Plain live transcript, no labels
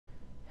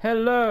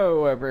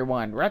Hello,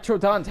 everyone. Retro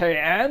Dante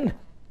and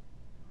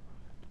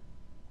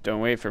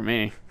Don't wait for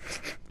me.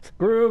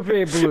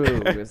 Groovy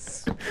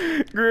Blues.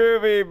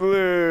 Groovy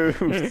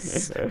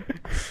Blues.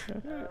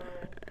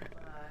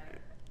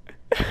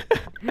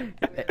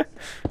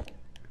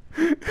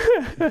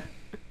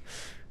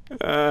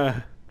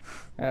 Oh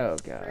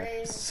god.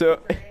 So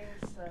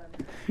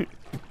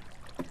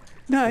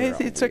no,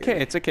 it's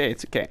okay. It's okay.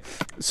 It's okay.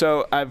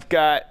 So I've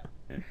got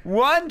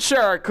one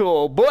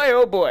charcoal. Boy,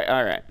 oh boy.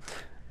 All right.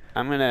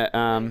 I'm gonna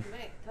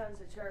Make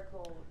tons of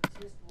charcoal.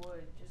 Just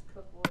wood. Just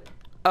cook wood.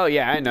 Oh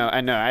yeah, I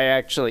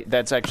know.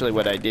 That's actually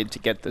what I did to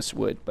get this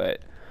wood.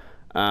 But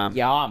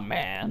Yeah,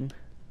 man.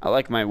 I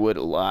like my wood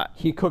a lot.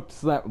 He cooks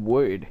that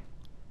wood.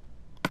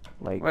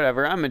 Like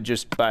Whatever. I'm gonna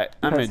just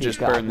Because he's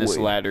got burn this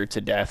wood. ladder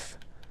to death.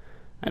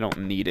 I don't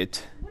need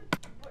it. What?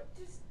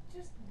 Just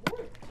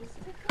wood. Just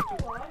take a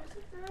couple logs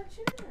and throw that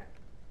shit in there.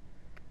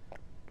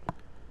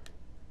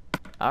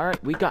 all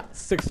right, we got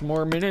 6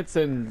 more minutes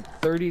and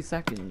 30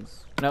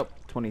 seconds. Nope,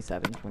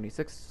 27,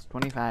 26,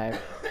 25,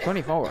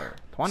 24,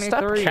 23,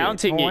 Stop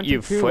counting it,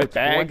 you 22,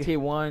 footbag.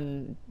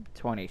 21,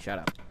 20. Shut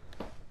up.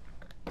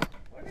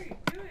 What are you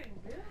doing,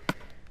 Bill?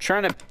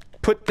 Trying to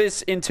put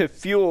this into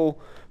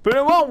fuel, but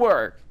it won't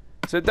work.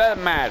 So it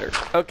doesn't matter.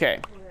 Okay.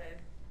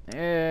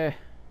 Eh,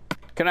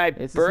 Can I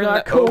This is burn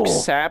not the oak cool.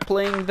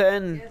 sapling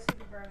then? Yes, you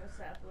can burn the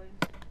saplings.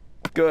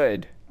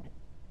 Good.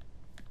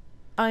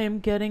 I am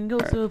getting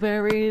also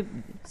very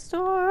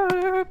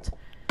disturbed.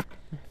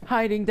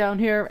 Hiding down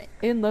here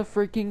in the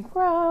freaking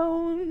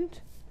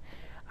ground.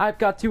 I've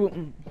got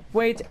to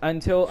wait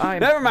until I'm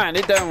Never mind,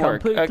 it doesn't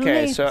work. Okay,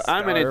 completely so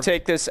I'm gonna starved.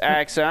 take this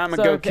axe and I'm gonna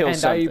go starved, kill and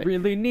something. I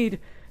really need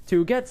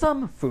to get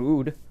some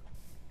food.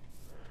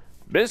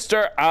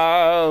 Mr.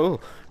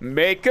 Owl,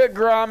 make a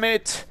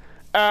grommet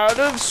out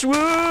of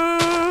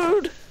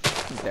swood.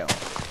 No,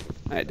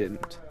 I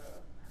didn't.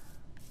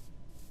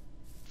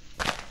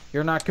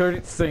 you're not good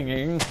at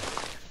singing.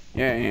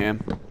 Yeah, I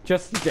am.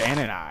 Just Dan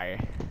and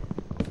I.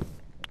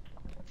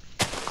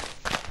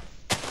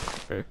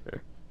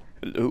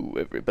 Hello,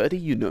 everybody.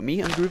 You know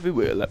me. I'm Groovy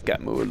Will. I've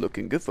got more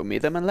looking good for me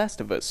than my Last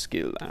of Us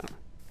skill.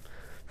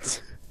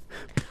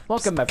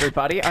 Welcome,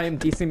 everybody. I am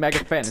DC Mega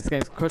Fan. This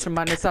game's crushing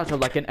my nostalgia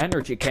like an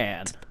energy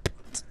can.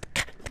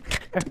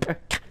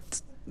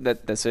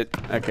 That's it.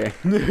 Okay.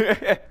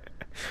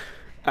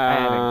 I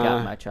haven't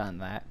got much on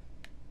that.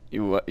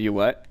 You what? You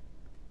what?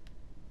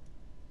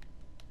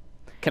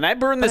 Can I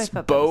burn But I this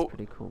thought that was boat?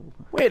 pretty cool.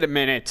 Wait a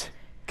minute.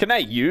 Can I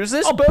use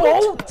this A boat?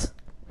 boat?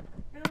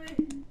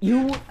 Really?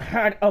 You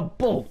had a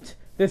boat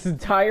this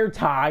entire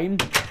time?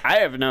 I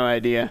have no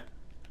idea.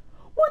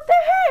 What the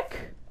heck?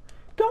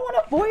 Go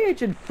on a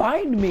voyage and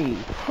find me.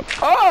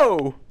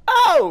 Oh!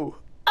 Oh!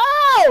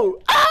 Oh!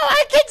 Oh!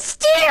 I can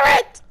steer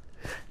it!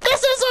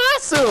 This is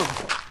awesome!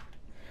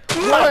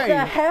 What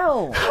the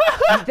hell?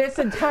 This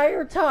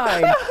entire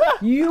time,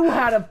 you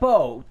had a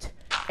boat,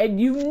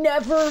 and you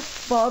never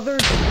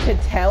bothered to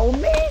tell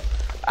me?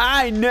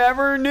 I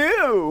never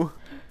knew!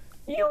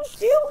 You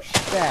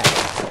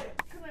douchebag.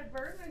 Can I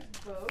burn this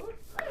boat?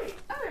 Wait,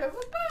 I have a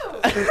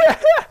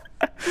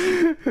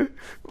boat.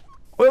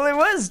 Well, it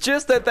was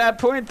just at that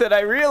point that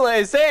I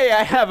realized, hey,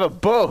 I have a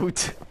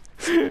boat.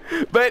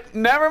 But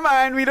never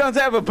mind, we don't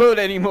have a boat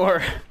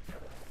anymore.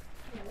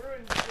 You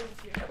ruined it,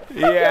 didn't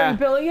you? Yeah. Okay,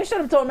 Billy, you should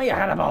have told me you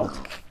had a boat.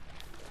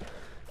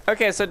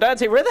 Okay, so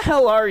Dante, where the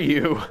hell are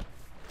you?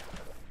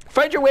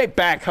 Find your way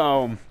back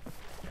home,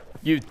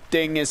 you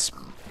dingus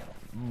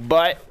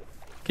butt.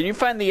 Can you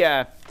find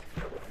the,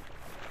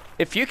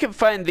 if you can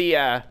find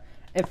the,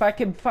 If I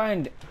can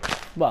find,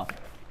 well,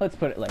 let's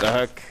put it like the this.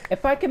 hook.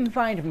 If I can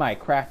find my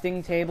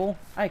crafting table,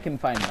 I can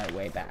find my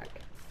way back.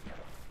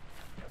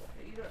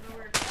 But you don't know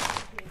where the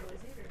table is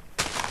either.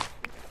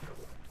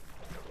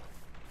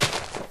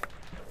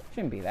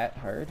 Shouldn't be that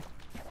hard.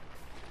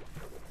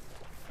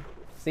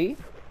 See?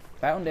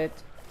 Found it.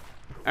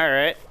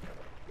 Alright.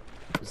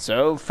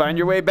 So, find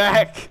your way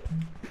back.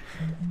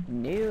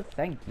 No,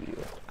 thank you.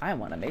 I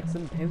want to make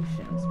some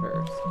potions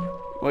first.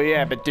 Well,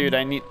 yeah, but dude,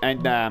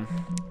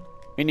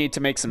 we need to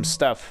make some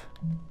stuff.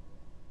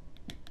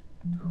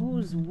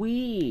 Who's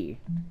we?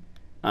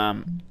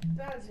 Does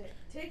it?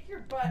 Take your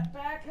butt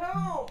back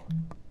home.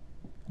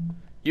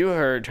 You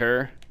heard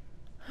her.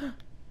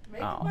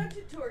 Make Oh. a bunch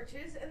of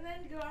torches and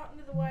then go out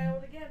into the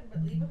wild again,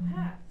 but leave a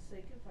path so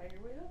you can find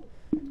your way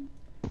home.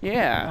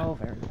 Yeah. Oh,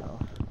 very well.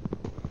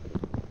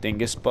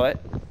 Dingus butt.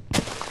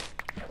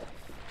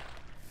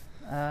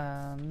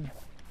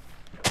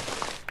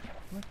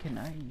 What can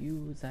I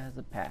use as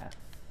a path?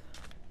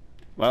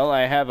 Well,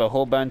 I have a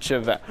whole bunch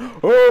of,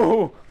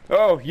 oh!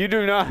 Oh, you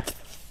do not.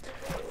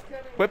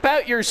 Whip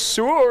out your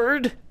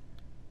sword.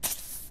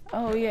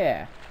 Oh,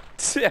 yeah.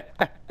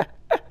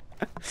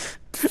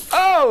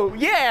 Oh,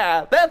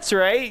 yeah, that's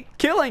right.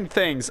 Killing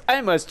things.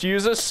 I must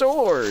use a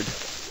sword.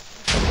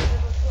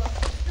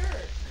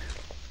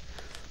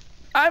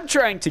 I'm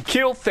trying to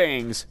kill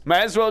things.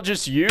 Might as well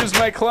just use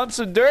my clumps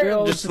of dirt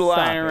Girl, just stop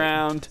lying it.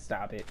 around.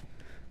 Stop it.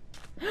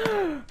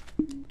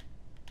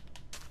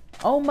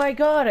 Oh my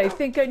god, I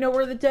think I know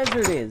where the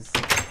desert is.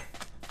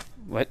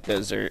 What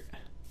desert?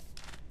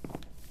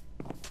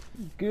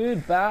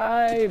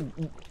 Goodbye,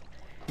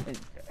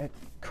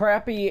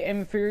 crappy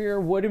inferior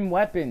wooden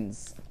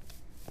weapons.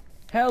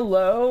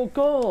 Hello,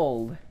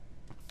 gold.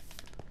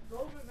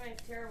 Gold would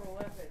make terrible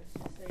weapons,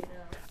 just so you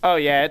know. Oh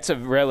yeah, it's a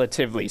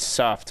relatively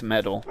soft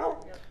metal. Oh,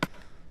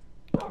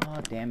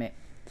 damn it.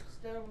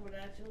 Stone would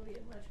actually be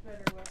a much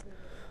better weapon.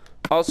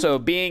 Also,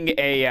 being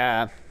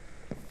a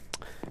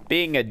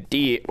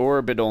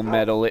d-orbital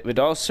metal, it would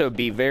also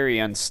be very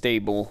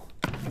unstable.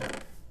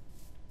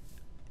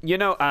 You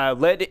know,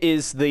 lead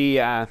is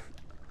the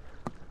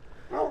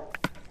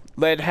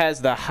lead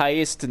has the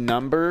highest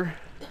number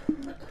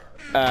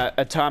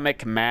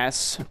atomic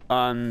mass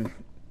on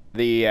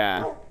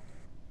the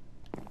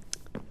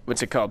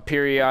what's it called,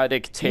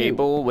 periodic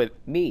table with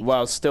Me.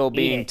 while still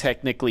being it.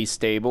 technically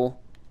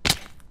stable.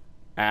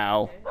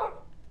 Ow.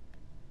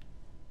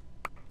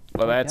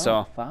 Well, that's No,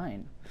 all.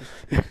 Fine.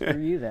 Just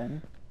screw you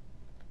then.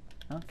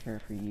 I don't care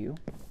for you.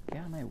 Get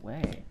out of my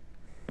way.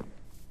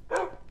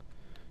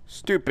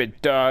 Stupid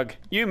dog,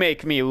 you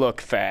make me look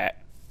fat.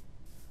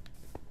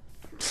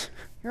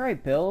 You're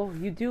right, Bill.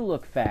 You do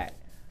look fat.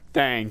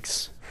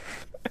 Thanks.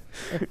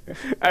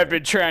 I've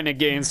been trying to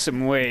gain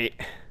some weight.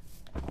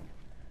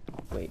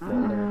 Wait,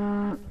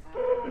 builder.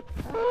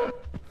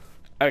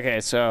 Okay,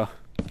 so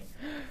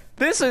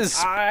this is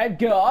I've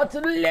got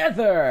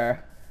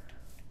leather.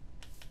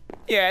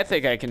 yeah, I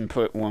think I can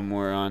put one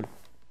more on.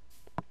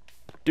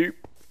 Doop.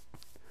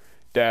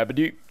 Dabba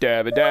doop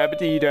dabba dabba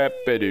dee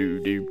dabba doo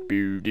doo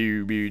boo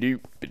doo boo doo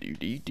ba doo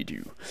dee dee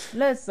doo.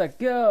 Let's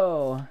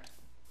go.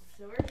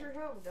 So where's your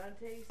home,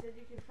 Dante? You said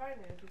you could find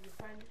it if you could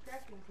find the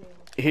crafting table.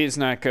 He's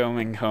not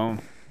going home.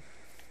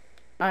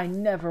 I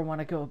never want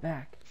to go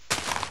back.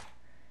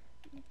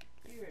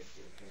 You're a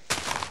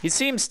doofus. He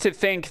seems to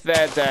think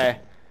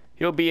that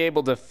he'll be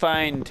able to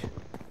find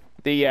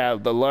the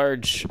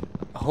large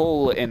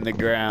hole in the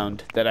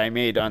ground that I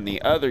made on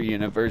the other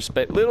universe,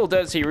 but little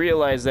does he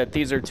realize that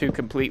these are two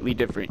completely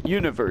different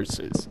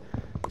universes.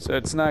 So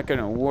it's not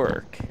gonna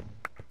work.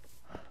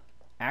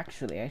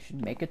 Actually, I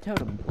should make a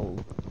totem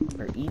pole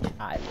for each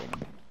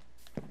island.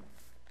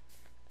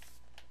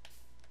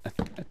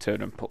 A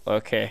totem pole.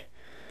 Okay.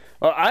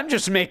 Well, I'm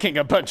just making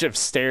a bunch of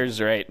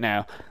stairs right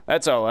now.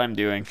 That's all I'm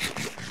doing.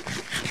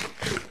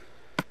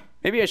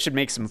 Maybe I should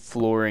make some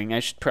flooring. I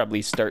should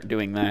probably start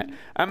doing that.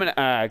 I'm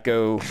gonna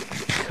go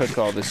cook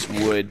all this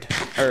wood.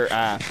 Or,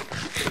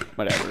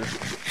 whatever.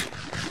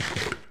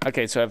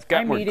 Okay, so I've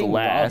got I'm more eating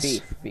glass. raw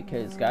beef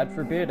because, God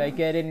forbid, I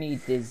get any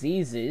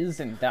diseases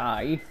and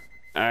die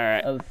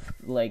Alright. of,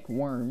 like,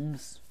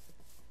 worms.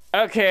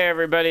 Okay,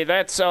 everybody,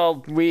 that's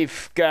all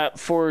we've got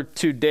for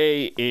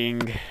today,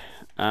 Ing.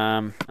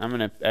 I'm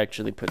gonna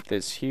actually put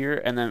this here,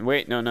 and then,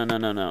 wait, no.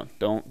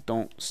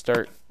 Don't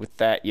start with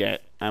that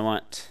yet. I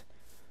want...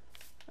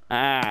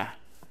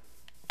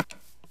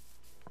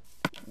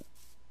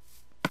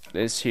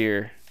 This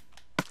here.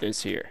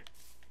 If you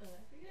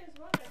guys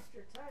want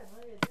extra time,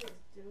 all you do is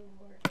do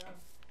more jobs.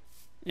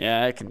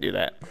 Yeah, I can do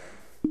that.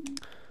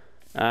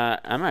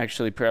 I'm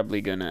actually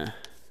probably gonna...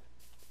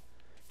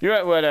 You know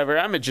what, whatever,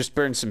 I'm gonna just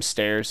burn some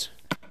stairs.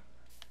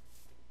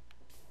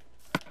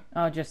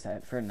 Oh, just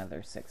that for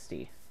another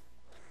 60.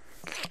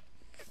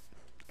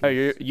 Oh,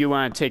 you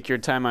want to take your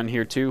time on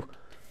here, too?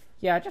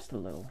 Yeah, just a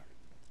little.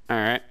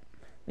 Alright.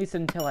 At least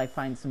until I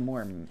find some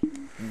more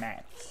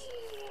mats.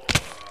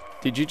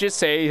 Did you just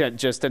say that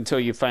just until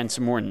you find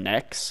some more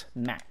necks?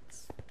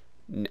 Mats.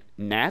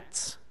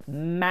 Gnats?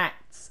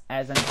 Mats,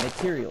 as in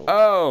material.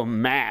 Oh,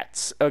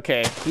 mats.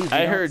 Okay. Jeez,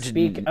 I you don't heard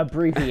speak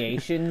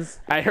abbreviations.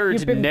 I heard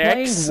You've been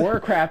necks. playing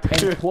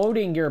Warcraft and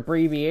quoting your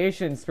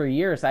abbreviations for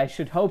years. I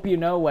should hope you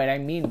know what I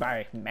mean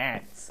by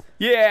mats.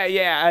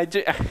 Yeah.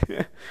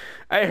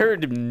 I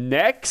heard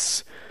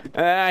necks.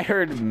 I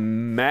heard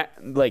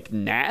like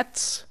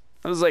gnats.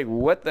 I was like,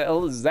 what the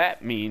hell does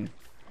that mean?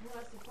 He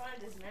wants to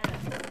find his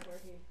gnats before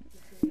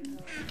he continues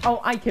on.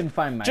 Oh, I can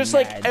find my Just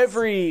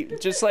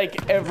nads.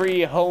 like every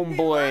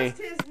homeboy. He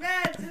lost his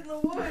gnats in the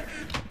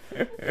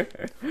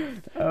woods.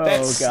 Oh,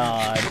 That's-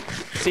 God.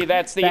 See,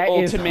 that's the That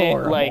is ultimate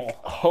horrible.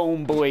 like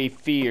homeboy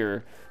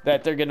fear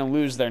that they're gonna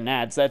lose their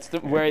nads. That's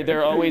where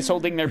they're always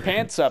holding their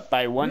pants up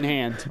by one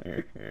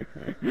hand.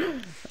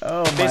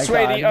 Oh, They my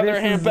sway God. the other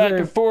This hand is back the-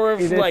 and forth,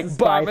 this like is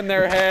bobbing by-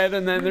 their head,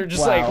 and then they're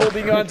just like Wow.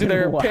 holding onto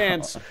their Wow.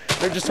 pants.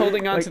 They're just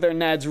holding onto Like- their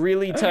nads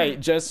really tight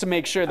just to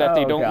make sure that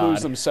they Oh, don't lose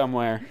God. them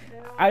somewhere.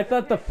 I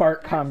thought the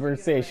fart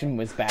conversation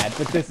was bad,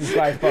 but this is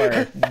by far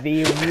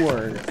the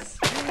worst.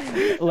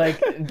 Like,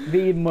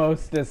 the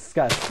most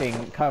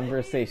disgusting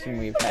conversation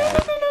we've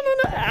had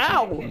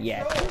Ow!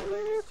 yet.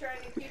 We're just trying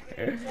to keep it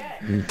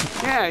in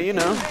check. Yeah, you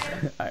know.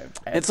 I've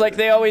It's like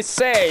they always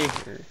say,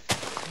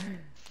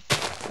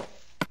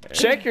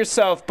 check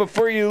yourself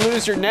before you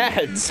lose your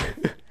nads.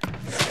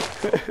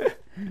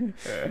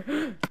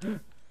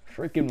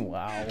 freaking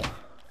wow.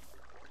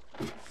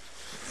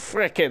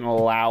 Frickin'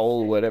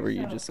 lowl, whatever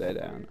you just said.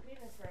 I don't know.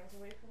 Penis runs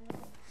away from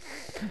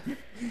home.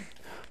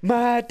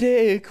 My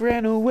dick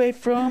ran away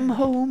from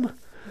home.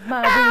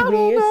 My I baby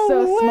don't is know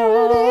so where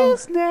small. it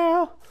is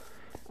now.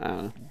 I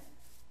don't know.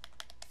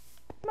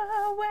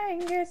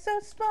 wang is so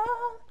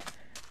small.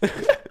 I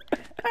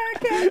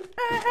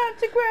have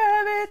to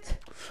grab it,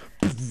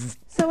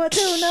 so I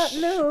do not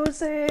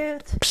lose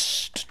it.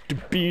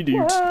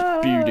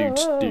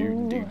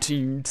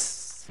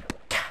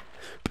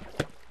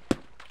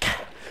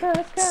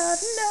 Cause God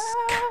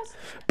knows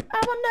I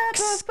will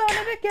never find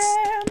it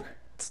again.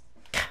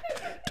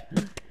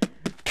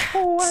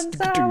 Once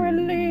I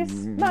release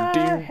my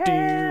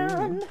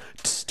hand.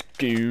 Cause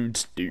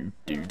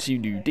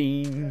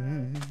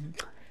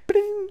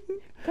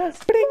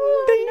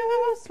God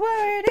knows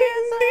where it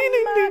is on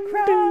my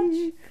crotch.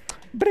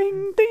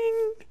 Bring ding.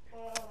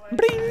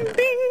 Bring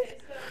ding.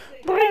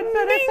 But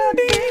better stop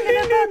singing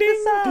about the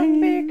song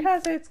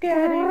because it's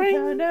getting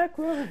kinda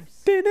gross.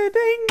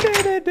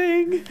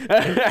 Ding.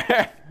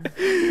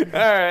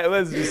 Alright,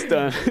 let's just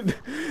done.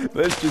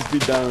 Let's just be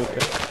done with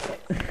it.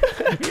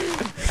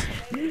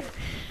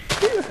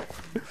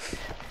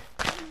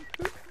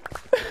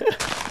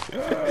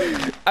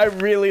 I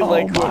really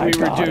like what we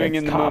were doing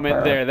in the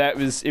moment there. It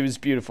was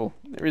beautiful.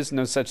 There is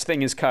no such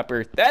thing as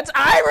copper. That's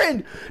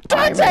iron!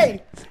 Dante!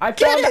 I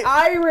found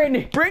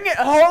iron! Bring it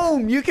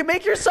home! You can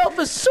make yourself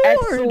a sword!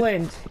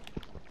 Excellent!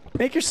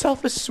 Make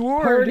yourself a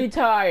sword! Party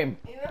time!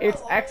 You know It's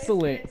how long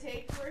excellent. It's gonna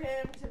take for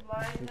him to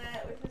mine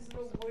that with his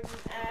little wooden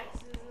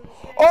axes and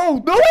shit?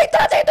 Oh, no wait,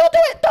 Dante, don't do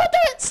it! Don't do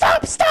it!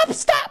 Stop!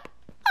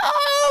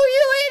 Oh,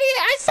 you idiot!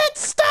 I said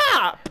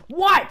stop!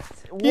 What?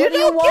 You What do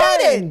don't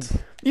get want?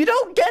 it! You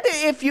don't get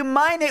it if you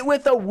mine it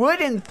with a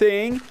wooden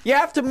thing. You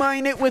have to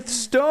mine it with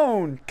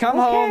stone. Come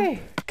home.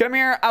 Come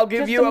here, I'll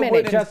give you a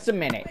wooden... Just a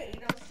minute. Wait,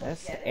 you don't still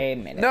Just get it? a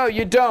minute. No,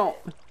 you don't.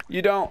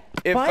 You don't.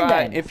 Fine,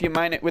 then. If you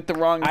mine it with the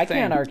wrong I thing.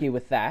 can't argue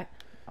with that.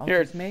 I'll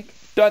Here. just make...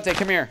 Dante,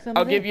 come here. Some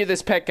I'll of give it. you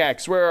this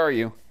pickaxe. Where are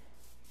you?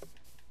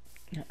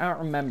 I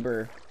don't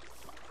remember.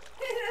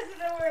 He doesn't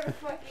know where the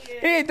fuck he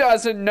is. He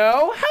doesn't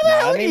know. How the Not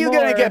hell are you gonna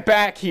anymore. get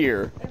back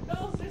here? And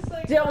Bill's just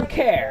like, Don't running,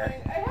 care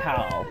going, I have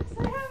how. an axe,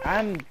 I have an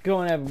I'm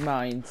gonna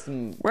mine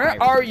some... Where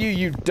iron. are you,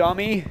 you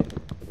dummy?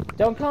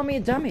 Don't call me a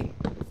dummy.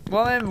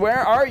 Well then, where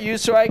are you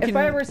so I can... If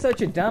I were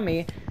such a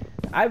dummy,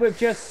 I would have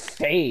just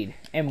stayed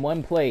in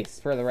one place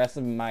for the rest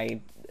of my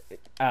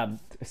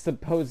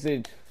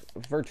supposed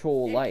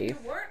virtual life.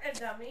 If you weren't a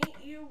dummy,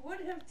 you would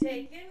have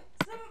taken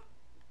some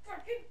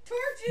fucking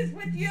torches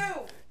with you.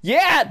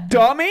 Yeah,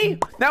 dummy!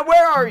 Now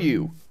where are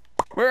you?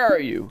 Where are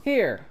you?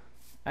 Here,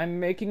 I'm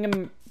making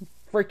a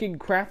freaking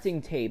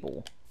crafting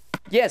table.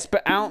 Yes,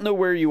 but I don't know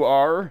where you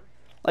are.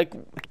 Like...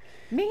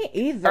 Me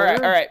either.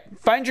 All right.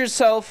 Find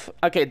yourself...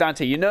 Okay,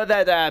 Dante, you know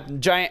that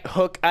giant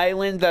hook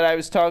island that I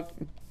was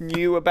talking to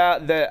you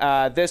about?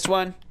 This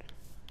one?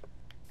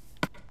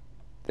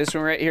 This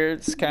one right here?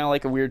 It's kind of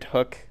like a weird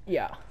hook.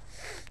 Yeah.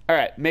 All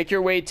right, make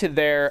your way to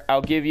there.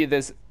 I'll give you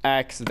this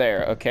axe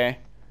there, okay?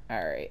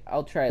 All right,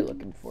 I'll try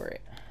looking for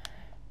it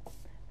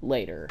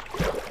later.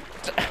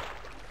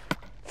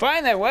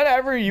 Fine then,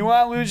 whatever. You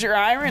want to lose your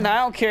iron? I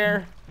don't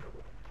care.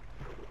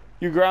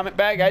 You grommet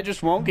bag, I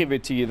just won't give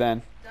it to you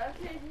then.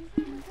 Dante,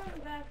 he's never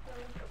coming back though.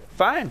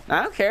 Fine,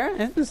 I don't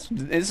care. This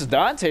is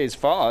Dante's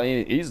fault.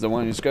 He's the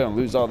one who's going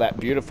to lose all that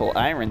beautiful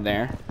iron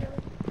there.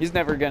 He's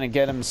never going to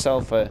get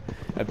himself a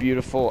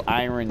beautiful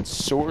iron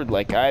sword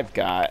like I've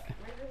got.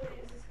 Where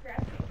is this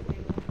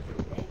crafting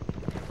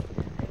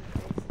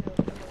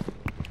table?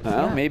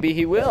 Well, Yeah. maybe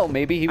he will.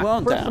 Maybe he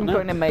won't. I First, don't I'm know.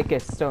 going to make a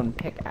stone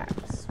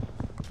pickaxe.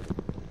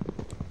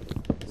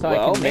 So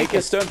Well, I can make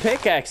a stone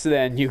pickaxe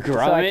then, you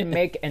grommet. So I can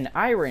make an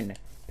iron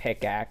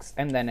pickaxe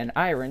and then an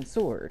iron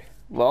sword.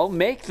 Well,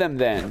 make them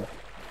then.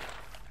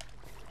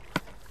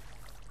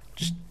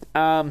 Just,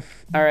 all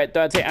right,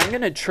 Dante, I'm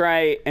gonna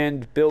try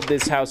and build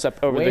this house up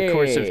over the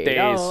course of Wait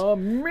days. a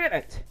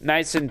minute.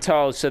 Nice and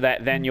tall so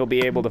that then you'll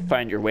be able to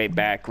find your way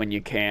back when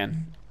you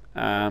can.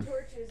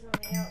 Torches on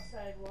the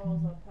outside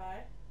walls up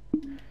high,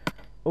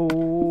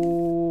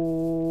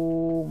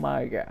 Oh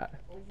my god.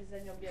 because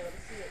then you'll be able to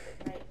see it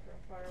at night from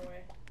far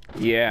away.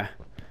 Yeah.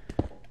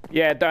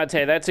 Yeah,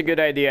 Dante, that's a good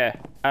idea.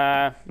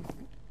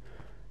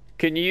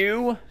 Can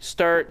you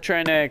start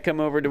trying to come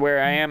over to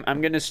where I am?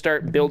 I'm gonna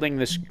start building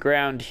this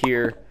ground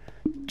here.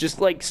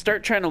 Just like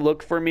start trying to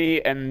look for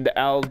me, and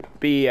I'll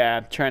be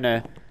trying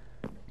to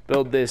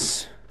build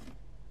this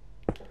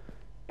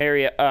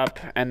area up,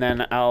 and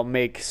then I'll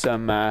make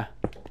some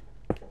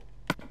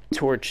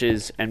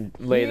torches and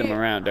lay them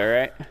around. All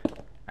right.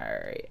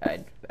 Alright, Yeah,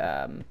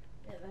 the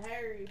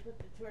higher you put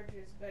the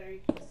torches, the better you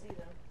can see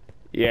them.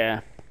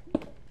 Yeah.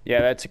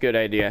 Yeah, that's a good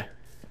idea.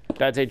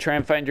 Dante, try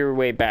and find your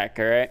way back.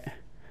 All right.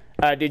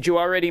 Did you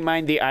already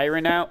mine the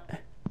iron out?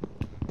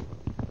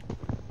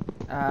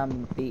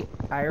 the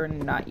iron,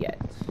 not yet.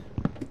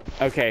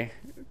 Okay,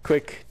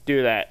 quick,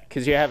 do that,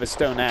 because you have a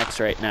stone axe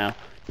right now.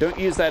 Don't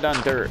use that on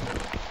dirt.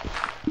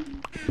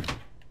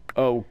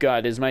 Oh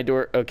God, is my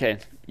door, okay,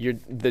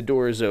 the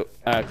door is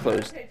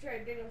closed. Dante tried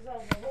to dig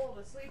himself a hole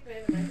to sleep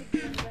in, and I think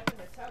he ended up in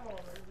a tunnel,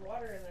 and there's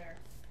water in there.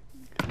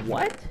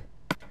 What?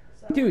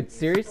 So Dude, he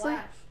seriously?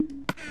 splashed.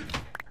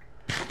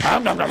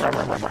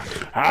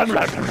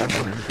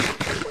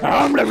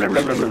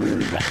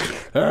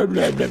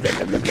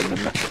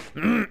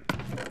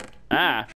 Ah,